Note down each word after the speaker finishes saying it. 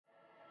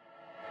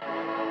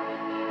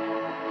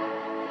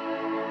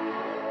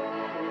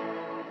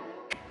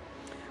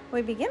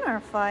We begin our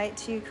flight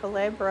to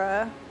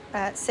Culebra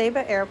at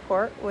Ceiba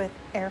Airport with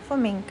Air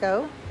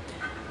Flamenco.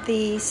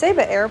 The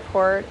Ceiba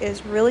Airport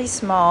is really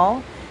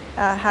small,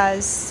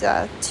 has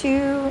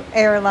two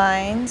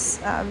airlines,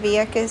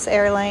 Vieques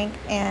Airlink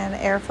and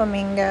Air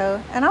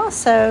Flamingo, and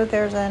also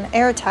there's an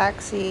air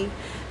taxi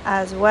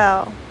as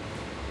well.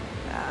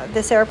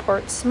 This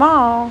airport's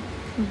small,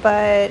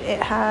 but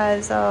it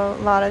has a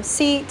lot of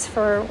seats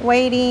for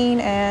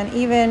waiting, and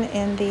even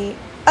in the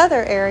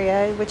other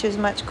area, which is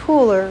much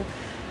cooler,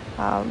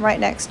 right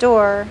next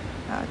door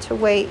to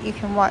wait, you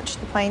can watch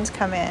the planes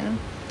come in,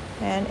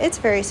 and it's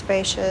very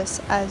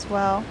spacious as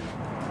well.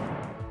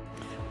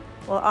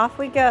 Well, off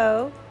we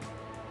go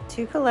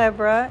to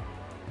Culebra.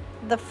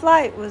 The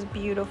flight was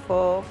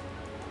beautiful.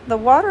 The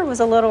water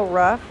was a little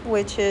rough,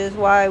 which is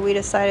why we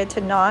decided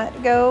to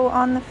not go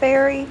on the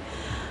ferry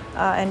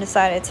and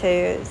decided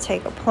to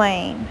take a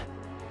plane.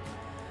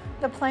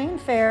 The plane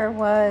fare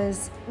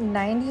was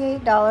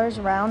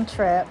 $98 round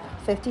trip,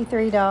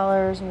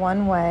 $53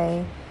 one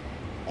way.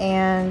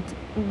 And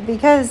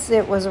because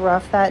it was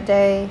rough that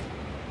day,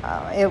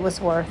 it was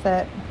worth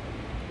it.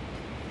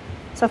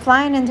 So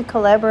flying into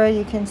Culebra,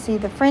 you can see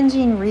the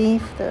fringing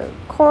reef, the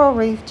coral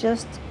reef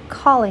just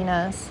calling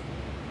us.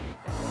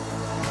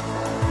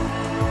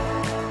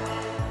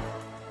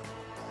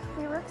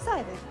 We were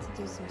excited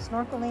to do some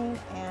snorkeling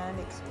and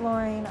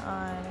exploring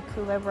on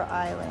Culebra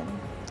Island.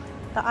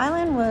 The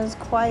island was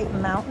quite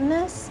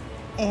mountainous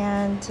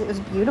and it was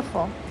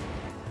beautiful.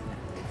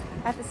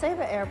 At the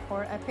Ceiba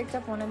Airport, I picked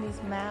up one of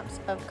these maps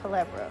of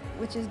Culebra,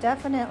 which is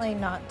definitely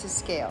not to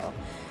scale.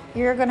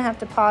 You're going to have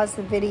to pause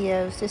the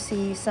videos to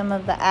see some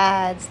of the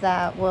ads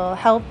that will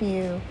help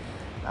you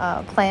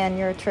plan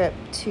your trip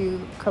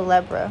to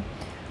Culebra.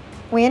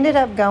 We ended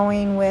up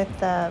going with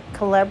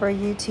Culebra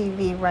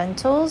UTV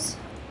rentals,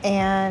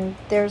 and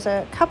there's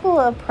a couple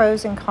of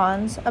pros and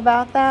cons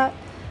about that.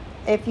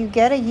 If you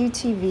get a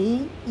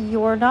UTV,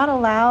 you're not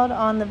allowed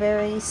on the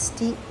very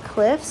steep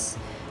cliffs,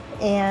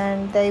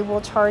 and they will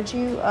charge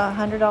you a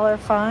 $100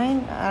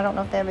 fine. I don't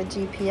know if they have a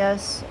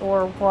GPS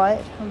or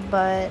what,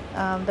 but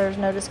there's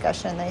no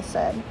discussion, they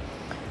said.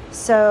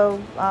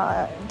 So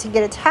to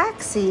get a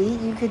taxi,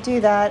 you could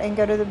do that and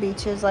go to the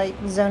beaches like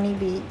Zoni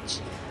Beach,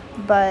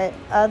 but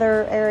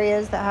other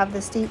areas that have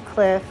the steep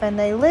cliff, and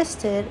they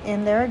listed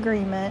in their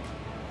agreement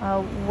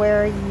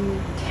where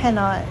you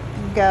cannot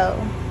go.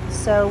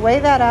 So weigh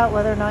that out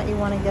whether or not you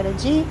want to get a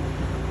Jeep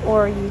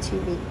or a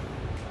UTV.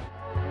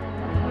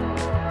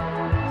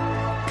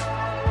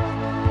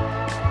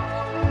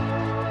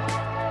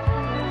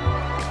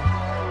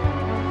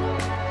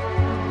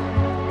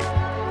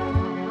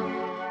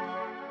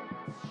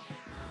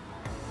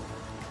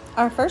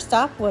 Our first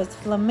stop was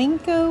Puerto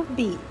Rico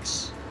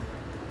Beach.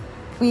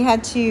 We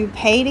had to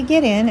pay to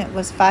get in. It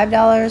was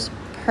 $5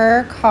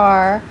 per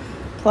car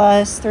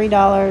plus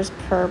 $3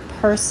 per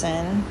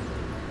person.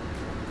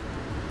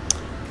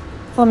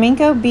 Puerto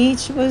Rico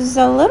Beach was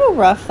a little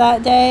rough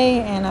that day,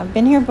 and I've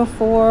been here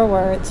before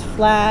where it's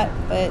flat,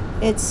 but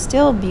it's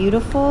still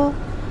beautiful,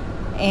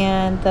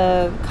 and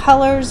the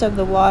colors of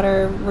the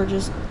water were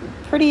just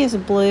pretty as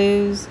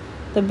blues.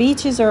 The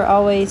beaches are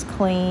always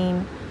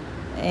clean,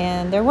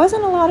 and there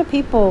wasn't a lot of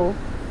people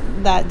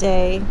that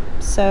day,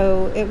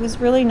 so it was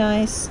really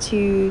nice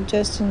to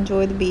just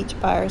enjoy the beach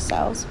by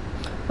ourselves.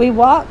 We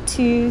walked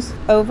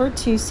over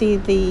to see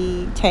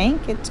the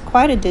tank. It's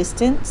quite a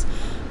distance,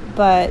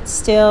 but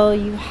still,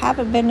 you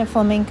haven't been to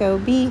Puerto Rico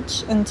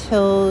Beach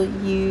until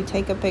you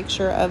take a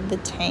picture of the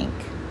tank.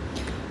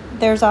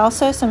 There's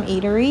also some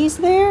eateries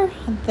there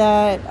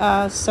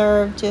that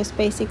serve just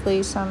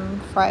basically some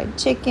fried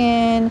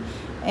chicken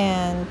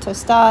and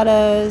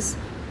tostadas,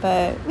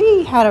 but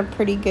we had a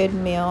pretty good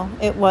meal.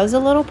 It was a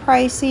little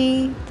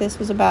pricey. This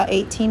was about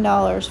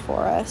 $18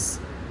 for us.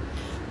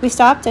 We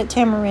stopped at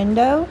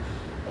Tamarindo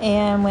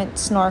and went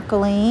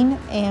snorkeling,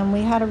 and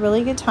we had a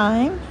really good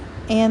time.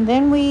 And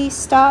then we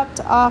stopped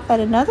off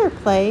at another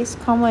place,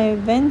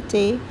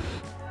 Culebra,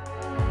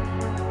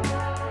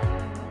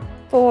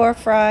 for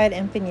fried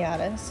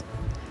empanadas.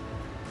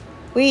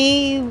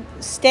 We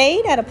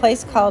stayed at a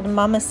place called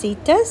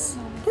Mamacita's.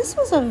 This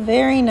was a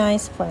very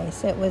nice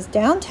place. It was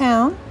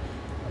downtown,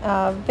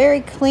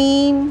 very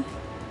clean.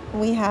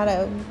 We had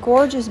a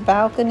gorgeous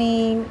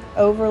balcony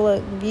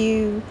overlook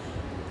view.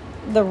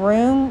 The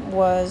room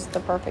was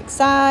the perfect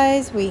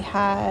size. We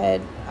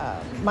had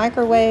a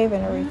microwave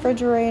and a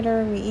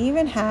refrigerator. We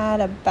even had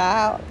a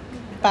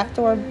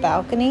backdoor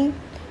balcony,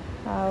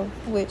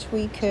 which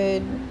we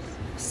could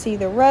see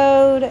the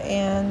road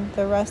and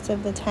the rest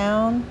of the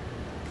town,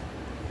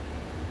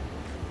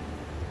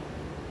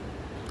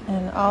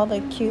 and all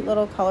the cute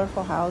little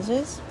colorful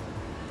houses.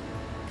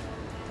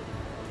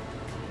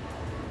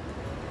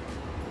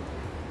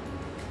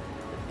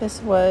 This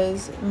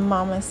was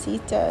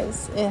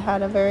Mamacita's. It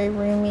had a very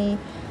roomy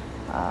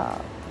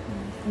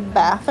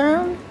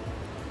bathroom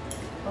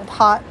with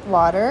hot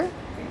water,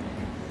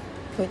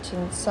 which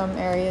in some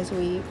areas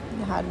we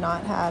had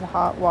not had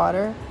hot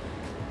water.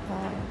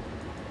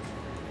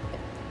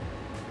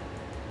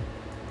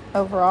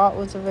 Overall, it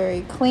was a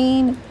very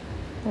clean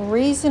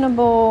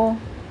reasonable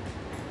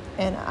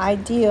and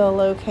ideal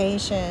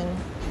location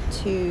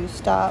to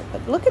stop.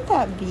 But look at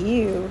that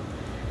view.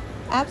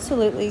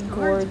 Absolutely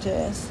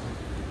gorgeous.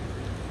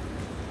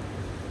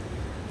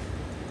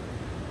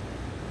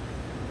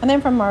 And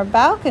then from our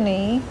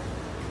balcony,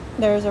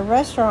 there's a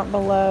restaurant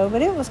below,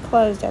 but it was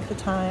closed at the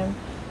time,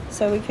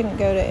 so we couldn't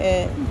go to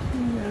it.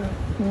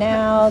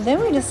 Now,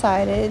 then we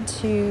decided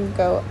to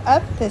go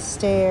up the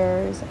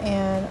stairs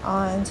and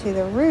onto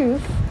the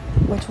roof,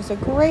 which was a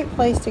great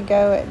place to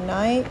go at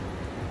night,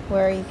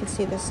 where you could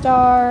see the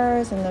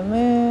stars and the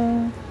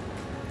moon.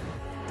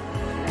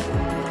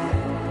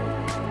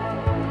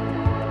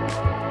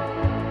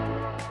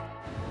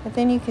 But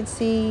then you could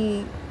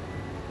see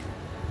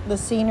the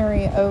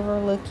scenery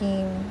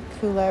overlooking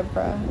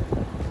Culebra.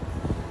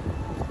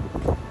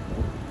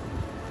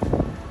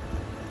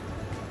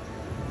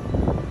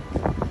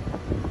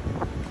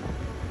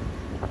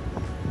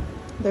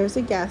 There's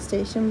a gas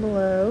station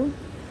below.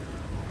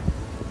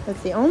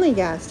 That's the only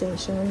gas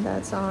station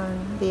that's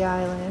on the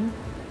island.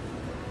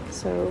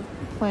 So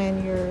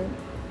plan your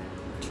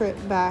trip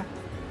back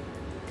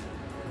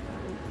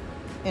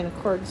in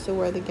accordance to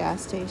where the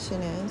gas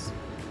station is.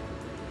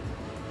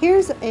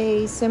 Here's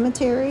a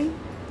cemetery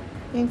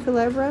in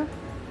Culebra,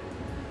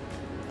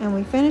 and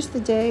we finished the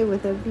day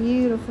with a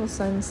beautiful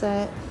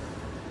sunset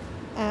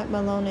at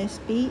Puerto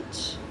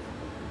Beach.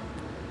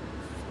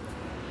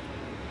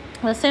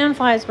 The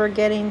sandflies were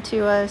getting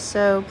to us,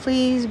 so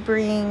please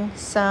bring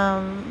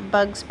some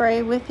bug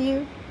spray with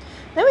you.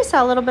 Then we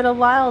saw a little bit of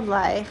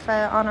wildlife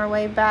on our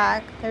way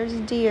back. There's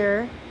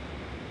deer,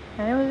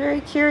 and it was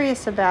very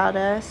curious about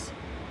us,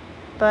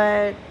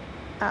 but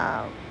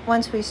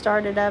once we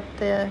started up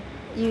the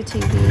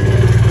UTV,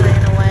 it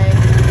ran away.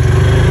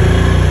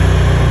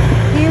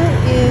 Here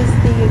is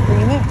the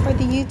agreement for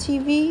the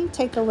UTV.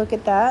 Take a look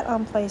at that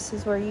on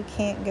places where you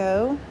can't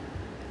go.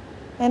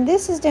 And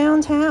this is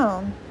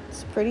downtown.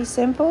 It's pretty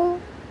simple.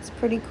 It's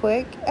pretty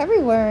quick.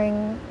 Everywhere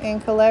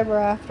in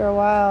Culebra, after a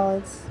while,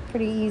 it's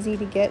pretty easy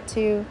to get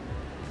to.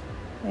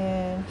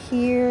 And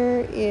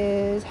here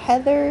is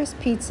Heather's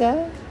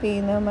Pizza.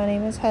 Being though my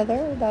name is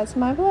Heather, that's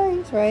my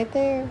place right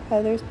there,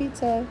 Heather's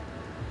Pizza.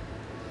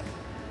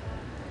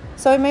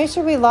 So we made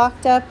sure we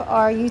locked up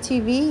our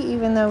UTV,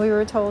 even though we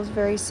were told it was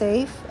very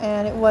safe,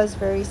 and it was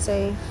very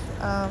safe.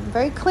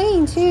 Very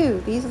clean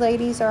too. These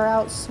ladies are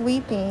out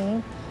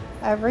sweeping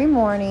every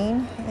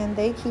morning, and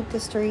they keep the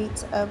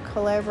streets of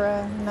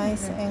Culebra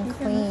nice and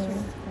clean.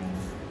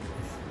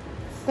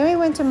 Then we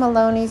went to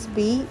Puerto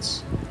Beach.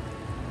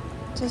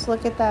 Just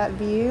look at that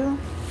view.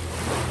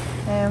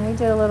 And we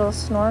did a little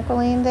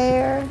snorkeling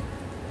there.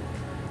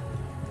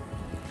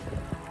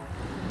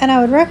 And I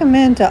would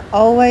recommend to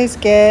always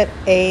get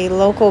a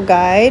local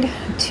guide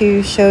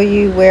to show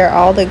you where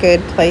all the good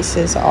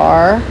places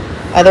are.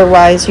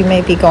 Otherwise, you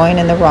may be going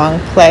in the wrong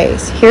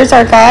place. Here's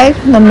our guide,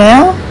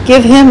 Lamel.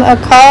 Give him a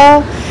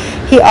call.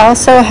 He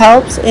also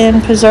helps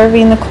in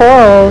preserving the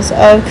corals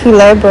of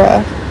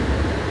Culebra.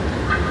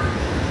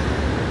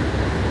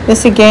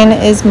 This again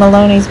is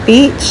Puerto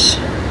Beach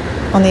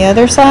on the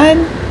other side.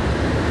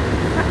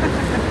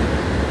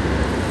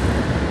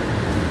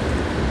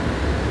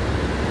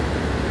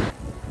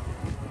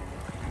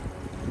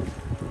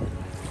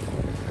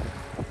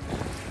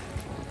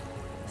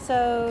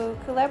 So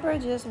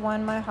Culebra just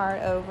won my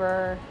heart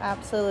over.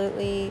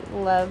 Absolutely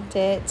loved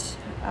it.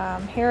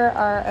 Here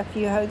are a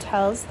few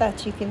hotels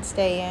that you can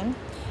stay in.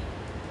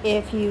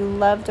 If you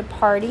love to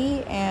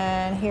party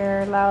and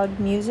hear loud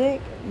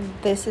music,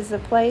 this is a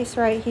place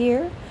right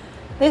here.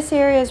 This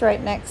area is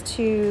right next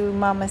to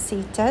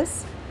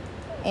Mamacita's,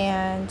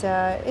 and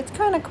it's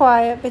kind of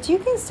quiet, but you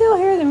can still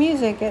hear the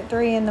music at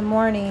 3 in the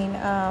morning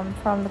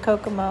from the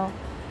Kokomo.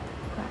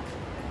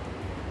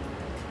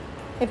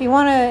 If you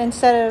want to,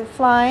 instead of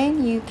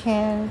flying, you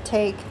can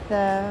take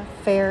the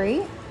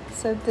ferry.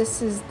 So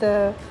this is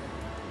the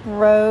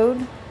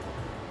road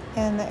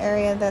and the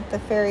area that the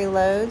ferry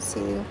loads.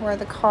 See where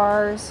the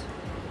cars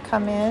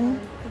come in.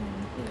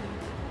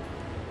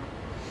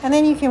 And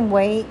then you can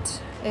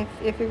wait.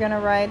 If you're going to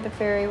ride the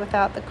ferry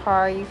without the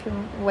car, you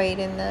can wait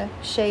in the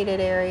shaded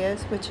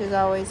areas, which is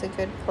always a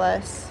good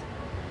plus.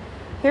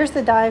 Here's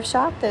the dive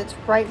shop that's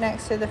right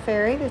next to the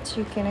ferry that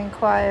you can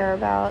inquire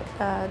about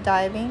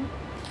diving.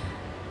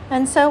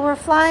 And so we're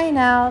flying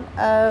out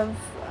of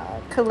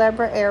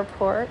Culebra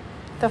Airport.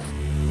 The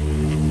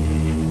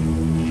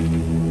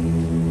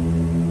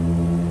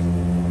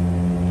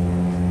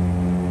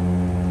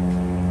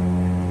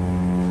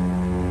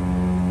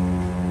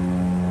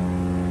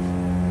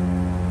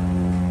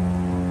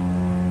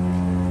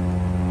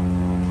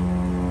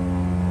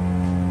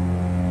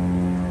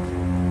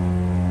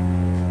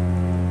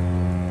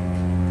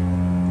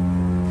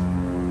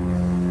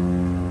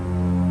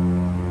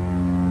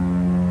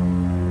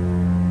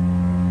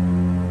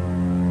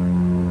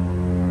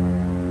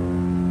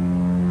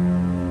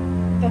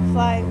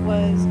flight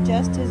was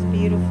just as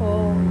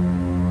beautiful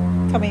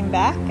coming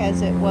back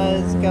as it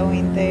was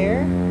going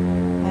there.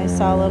 I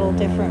saw a little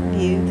different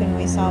view than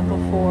we saw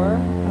before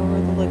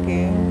over the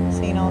lagoon,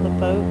 seeing all the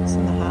boats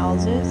and the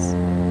houses.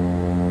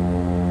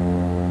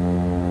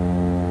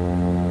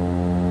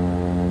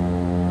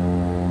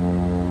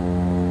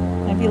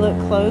 If you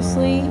look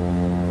closely,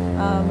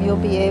 you'll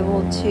be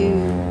able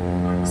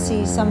to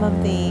see some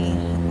of the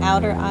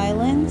outer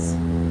islands.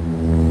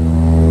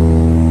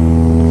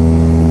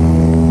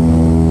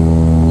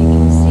 You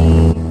can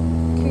see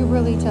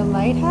Culebra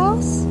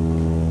Lighthouse,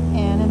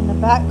 and in the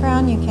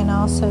background you can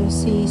also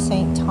see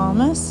St.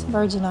 Thomas,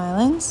 Virgin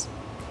Islands.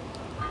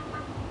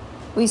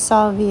 We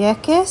saw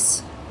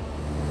Vieques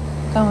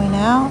going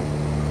out,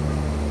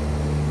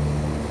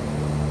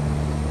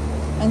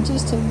 and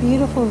just a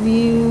beautiful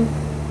view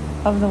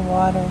of the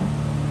water.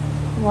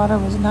 The water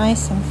was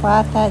nice and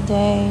flat that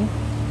day.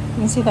 You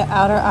can see the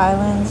outer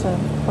islands of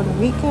Puerto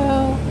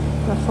Rico.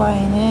 We're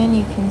flying in.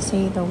 You can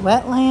see the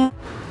wetland.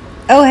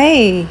 Oh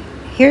hey,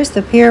 here's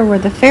the pier where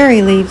the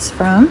ferry leaves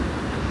from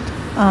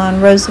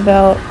on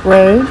Roosevelt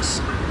Roads.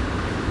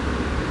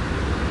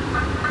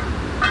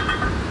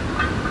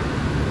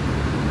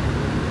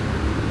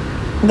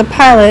 The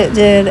pilot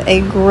did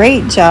a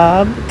great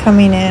job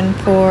coming in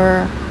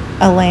for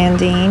a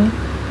landing.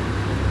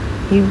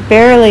 You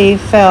barely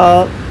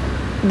felt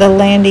the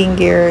landing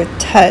gear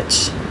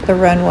touch the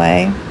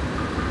runway.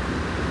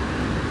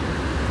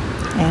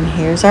 And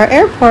here's our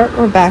airport.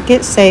 We're back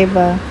at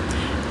Ceiba.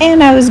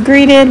 And I was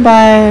greeted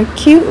by a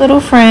cute little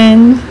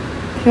friend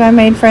who I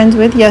made friends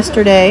with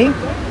yesterday,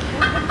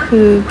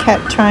 who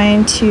kept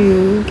trying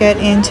to get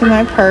into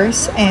my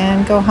purse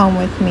and go home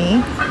with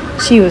me.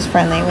 She was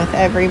friendly with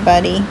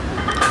everybody.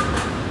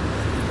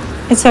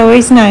 It's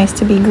always nice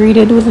to be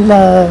greeted with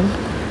love.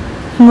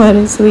 What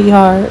a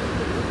sweetheart.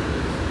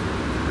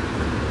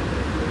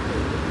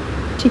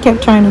 She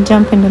kept trying to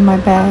jump into my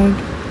bag.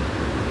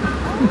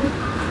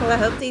 Well, I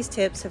hope these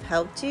tips have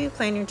helped you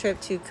plan your trip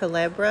to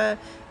Culebra,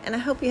 and I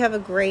hope you have a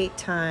great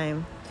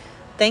time.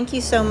 Thank you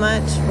so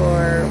much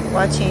for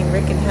watching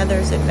Rick and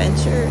Heather's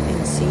adventure,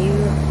 and see you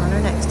on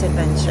our next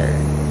adventure.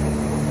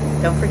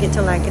 Don't forget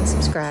to like and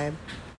subscribe.